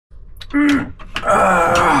Okay,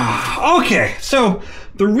 so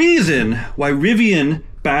the reason why Rivian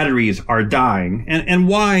batteries are dying and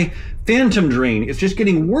why phantom drain is just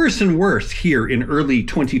getting worse and worse here in early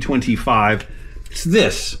 2025, it's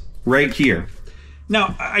this right here.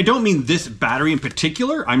 Now, I don't mean this battery in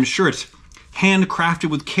particular. I'm sure it's handcrafted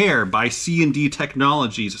with care by C&D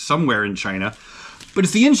Technologies somewhere in China, but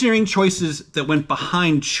it's the engineering choices that went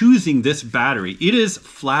behind choosing this battery. It is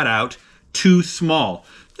flat out too small.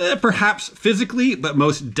 Perhaps physically, but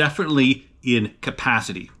most definitely in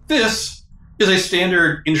capacity. This is a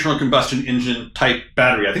standard internal combustion engine type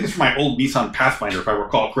battery. I think it's from my old Nissan Pathfinder, if I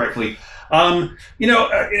recall correctly. In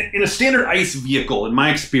a standard ICE vehicle, in my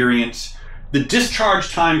experience, the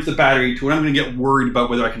discharge time for the battery to when I'm going to get worried about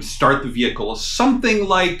whether I can start the vehicle is something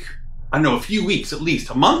like, I don't know, a few weeks at least,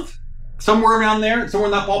 a month, somewhere around there, somewhere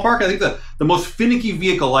in that ballpark. I think the most finicky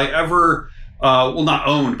vehicle I ever not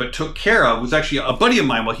owned, but took care of was actually a buddy of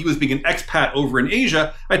mine. While he was being an expat over in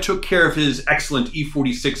Asia, I took care of his excellent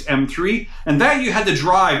E46 M3, and that you had to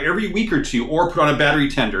drive every week or two or put on a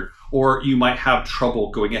battery tender, or you might have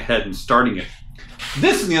trouble going ahead and starting it.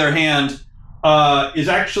 This, on the other hand, is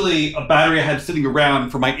actually a battery I had sitting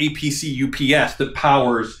around for my APC UPS that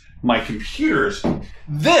powers my computers.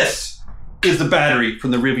 This is the battery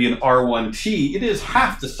from the Rivian R1T. It is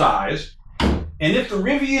half the size. And if the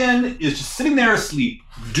Rivian is just sitting there asleep,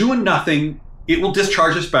 doing nothing, it will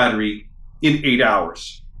discharge this battery in 8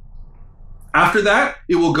 hours. After that,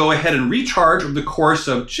 it will go ahead and recharge over the course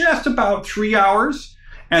of just about 3 hours,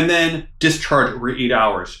 and then discharge over 8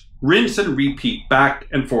 hours. Rinse and repeat, back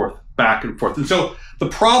and forth, back and forth. And so the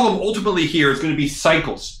problem ultimately here is going to be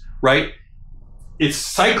cycles, right? It's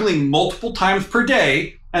cycling multiple times per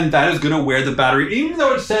day, and that is going to wear the battery. Even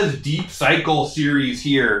though it says deep cycle series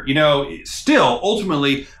here, still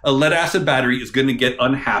ultimately a lead acid battery is going to get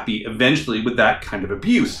unhappy eventually with that kind of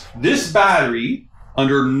abuse. This battery,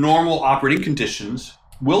 under normal operating conditions,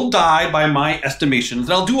 will die by my estimations.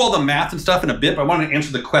 And I'll do all the math and stuff in a bit, but I want to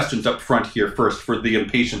answer the questions up front here first for the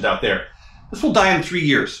impatient out there. This will die in 3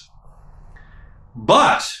 years.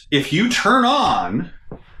 But if you turn on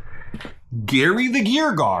Gary the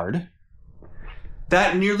Gear Guard,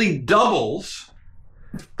 that nearly doubles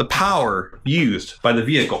the power used by the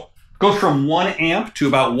vehicle. It goes from 1 amp to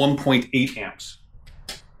about 1.8 amps.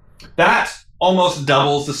 That almost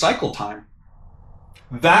doubles the cycle time.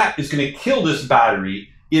 That is going to kill this battery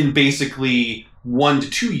in basically 1 to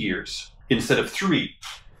 2 years instead of 3.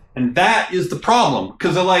 And that is the problem,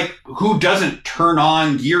 because who doesn't turn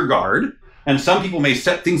on Gear Guard? And some people may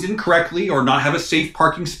set things incorrectly or not have a safe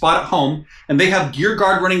parking spot at home, and they have Gear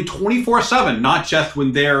Guard running 24/7, not just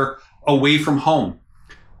when they're away from home.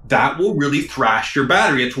 That will really thrash your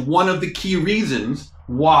battery. It's one of the key reasons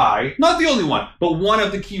why, not the only one, but one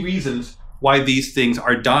of the key reasons why these things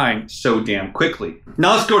are dying so damn quickly.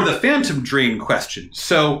 Now let's go to the phantom drain question.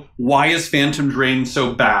 So why is phantom drain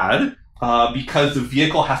so bad? Because the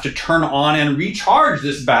vehicle has to turn on and recharge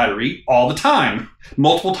this battery all the time,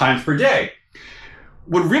 multiple times per day.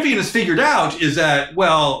 What Rivian has figured out is that,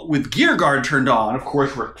 well, with Gear Guard turned on, of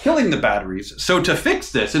course, we're killing the batteries. So to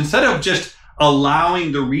fix this, instead of just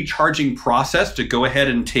allowing the recharging process to go ahead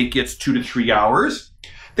and take its 2 to 3 hours,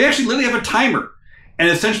 they actually literally have a timer. And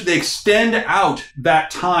essentially they extend out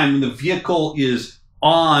that time when the vehicle is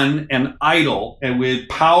on and idle, and with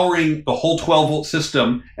powering the whole 12-volt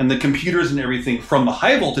system and the computers and everything from the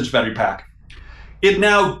high voltage battery pack, it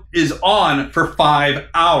now is on for 5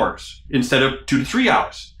 hours instead of 2 to 3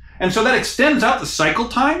 hours. And so that extends out the cycle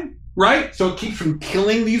time, right? So it keeps from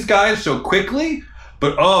killing these guys so quickly,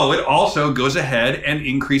 but it also goes ahead and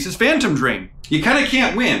increases phantom drain. You kind of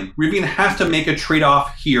can't win. Rivian has to make a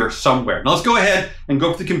trade-off here somewhere. Now let's go ahead and go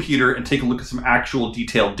up to the computer and take a look at some actual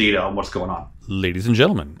detailed data on what's going on. Ladies and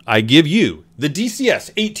gentlemen, I give you the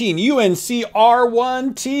DCS-18 UNC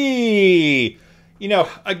R1T.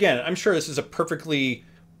 Again, I'm sure this is a perfectly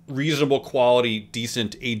reasonable quality,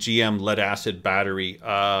 decent AGM lead acid battery.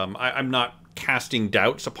 I'm not casting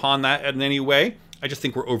doubts upon that in any way. I just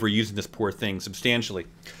think we're overusing this poor thing substantially.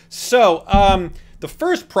 So, the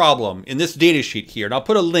first problem in this data sheet here, and I'll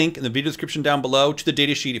put a link in the video description down below to the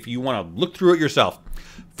data sheet if you want to look through it yourself.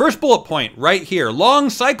 First bullet point right here,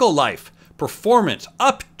 long cycle life, performance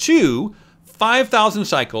up to 5,000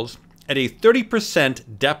 cycles at a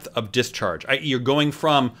 30% depth of discharge, i.e. you're going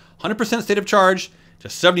from 100% state of charge to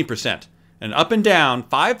 70%. And up and down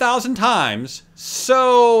 5,000 times.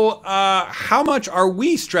 So how much are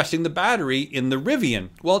we stressing the battery in the Rivian?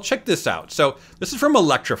 Well, check this out. So this is from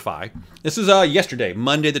Electrify. This is yesterday,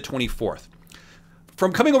 Monday the 24th.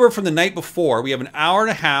 From coming over from the night before, we have an hour and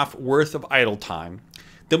a half worth of idle time.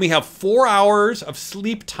 Then we have 4 hours of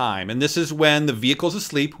sleep time, and this is when the vehicle's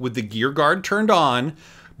asleep with the gear guard turned on,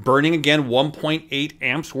 burning again 1.8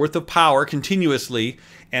 amps worth of power continuously.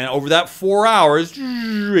 And over that 4 hours,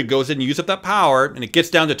 it goes in and uses up that power, and it gets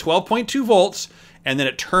down to 12.2 volts, and then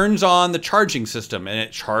it turns on the charging system, and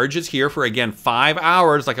it charges here for, again, 5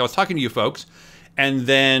 hours, like I was talking to you folks, and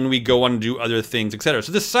then we go on and do other things, etc.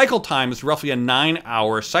 So this cycle time is roughly a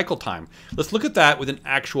 9-hour cycle time. Let's look at that with an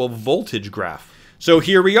actual voltage graph. So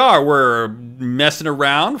here we are, we're messing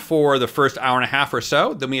around for the first hour and a half or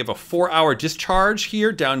so. Then we have a 4-hour discharge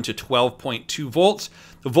here down to 12.2 volts.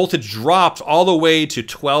 The voltage drops all the way to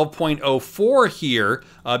 12.04 here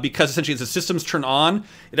because essentially as the systems turn on,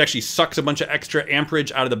 it actually sucks a bunch of extra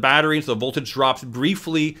amperage out of the battery, so the voltage drops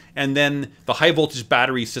briefly, and then the high voltage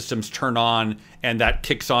battery systems turn on, and that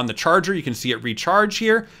kicks on the charger. You can see it recharge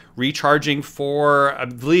here, recharging for, I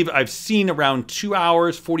believe I've seen around 2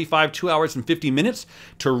 hours, 45, 2 hours and 50 minutes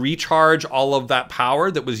to recharge all of that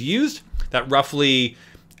power that was used, that roughly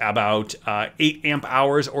about 8 amp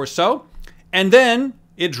hours or so. And then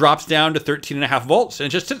it drops down to 13.5 volts and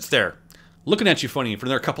it just sits there looking at you funny for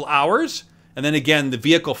another couple hours. And then again, the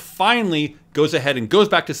vehicle finally goes ahead and goes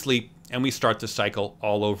back to sleep, and we start the cycle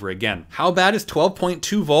all over again. How bad is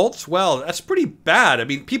 12.2 volts? Well, that's pretty bad. I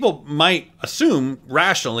mean, people might assume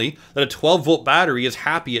rationally that a 12 volt battery is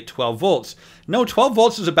happy at 12 volts. No, 12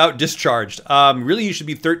 volts is about discharged. Really, you should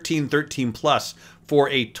be 13 plus for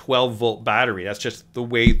a 12 volt battery. That's just the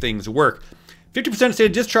way things work. 50% state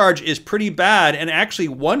of discharge is pretty bad, and actually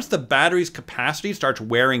once the battery's capacity starts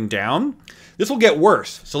wearing down, this will get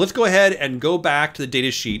worse. So let's go ahead and go back to the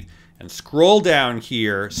data sheet and scroll down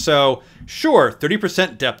here. So sure,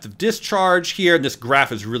 30% depth of discharge here, and this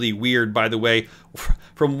graph is really weird, by the way,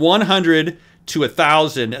 from 100 to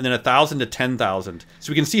 1,000, and then 1,000 to 10,000.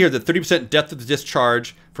 So we can see here the 30% depth of the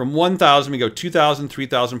discharge. From 1,000, we go 2,000,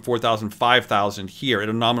 3,000, 4,000, 5,000 here at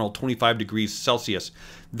a nominal 25 degrees Celsius.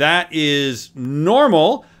 That is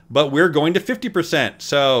normal, but we're going to 50%.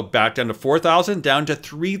 So back down to 4,000, down to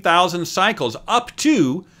 3,000 cycles, up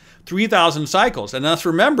to 3,000 cycles. And let's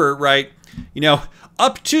remember, right, you know,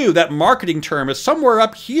 up to, that marketing term is somewhere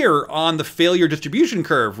up here on the failure distribution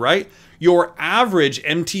curve, right? Your average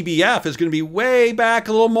MTBF is going to be way back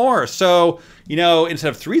a little more. So, you know, instead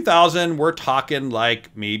of 3,000, we're talking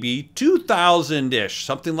like maybe 2,000-ish,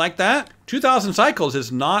 something like that. 2,000 cycles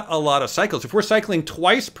is not a lot of cycles. If we're cycling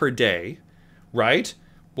twice per day, right?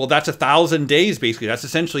 Well, that's 1,000 days, basically. That's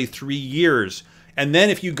essentially 3 years. And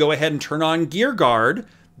then if you go ahead and turn on gear guard,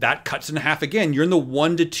 that cuts in half again. You're in the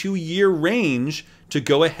 1 to 2 year range to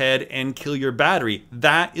go ahead and kill your battery.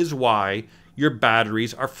 That is why your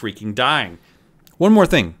batteries are freaking dying. One more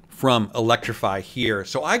thing from Electrify here.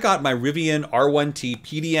 So I got my Rivian R1T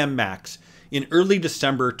PDM Max in early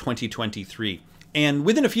December 2023. And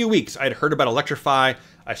within a few weeks, I'd heard about Electrify.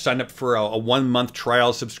 I signed up for a 1-month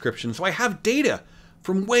trial subscription. So I have data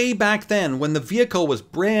from way back then when the vehicle was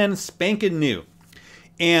brand spanking new.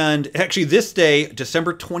 And actually this day,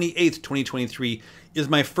 December 28th, 2023, is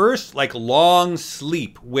my first like long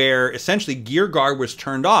sleep where essentially gear guard was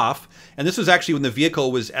turned off. And this was actually when the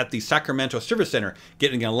vehicle was at the Sacramento Service Center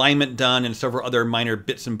getting alignment done and several other minor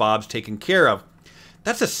bits and bobs taken care of.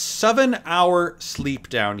 That's a 7-hour sleep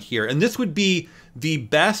down here. And this would be the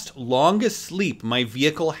best, longest sleep my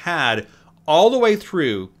vehicle had all the way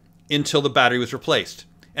through until the battery was replaced.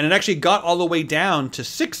 And it actually got all the way down to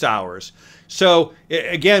 6 hours. So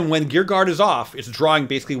again, when gear guard is off, it's drawing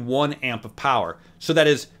basically 1 amp of power. So that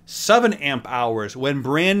is 7 amp hours when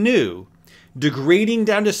brand new, degrading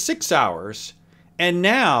down to 6 hours. And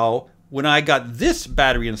now when I got this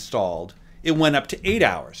battery installed, it went up to 8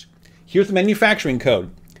 hours. Here's the manufacturing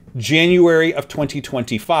code, January of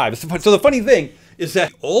 2025. So the funny thing is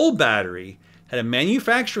that the old battery had a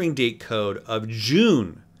manufacturing date code of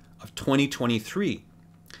June of 2023.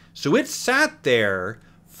 So it sat there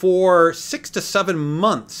for 6 to 7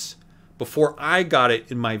 months before I got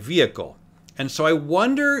it in my vehicle. And so I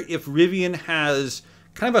wonder if Rivian has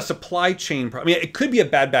kind of a supply chain problem. I mean, it could be a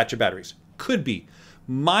bad batch of batteries. Could be.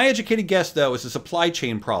 My educated guess, though, is a supply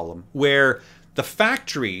chain problem where the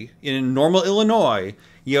factory in Normal, Illinois,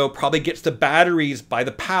 you know, probably gets the batteries by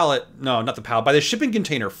the pallet, no, not the pallet, by the shipping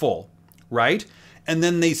container full, right? And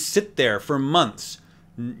then they sit there for months,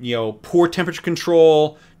 you know, poor temperature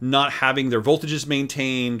control, not having their voltages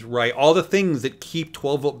maintained, right? All the things that keep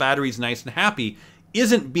 12-volt batteries nice and happy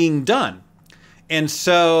isn't being done. And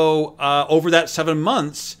so over that 7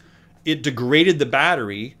 months, it degraded the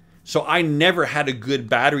battery. So I never had a good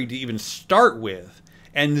battery to even start with.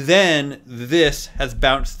 And then this has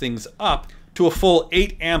bounced things up to to a full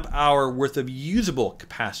 8 amp hour worth of usable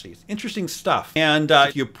capacity. It's interesting stuff. And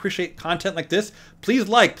if you appreciate content like this, please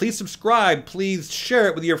like, please subscribe, please share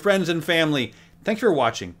it with your friends and family. Thanks for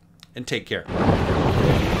watching, and take care.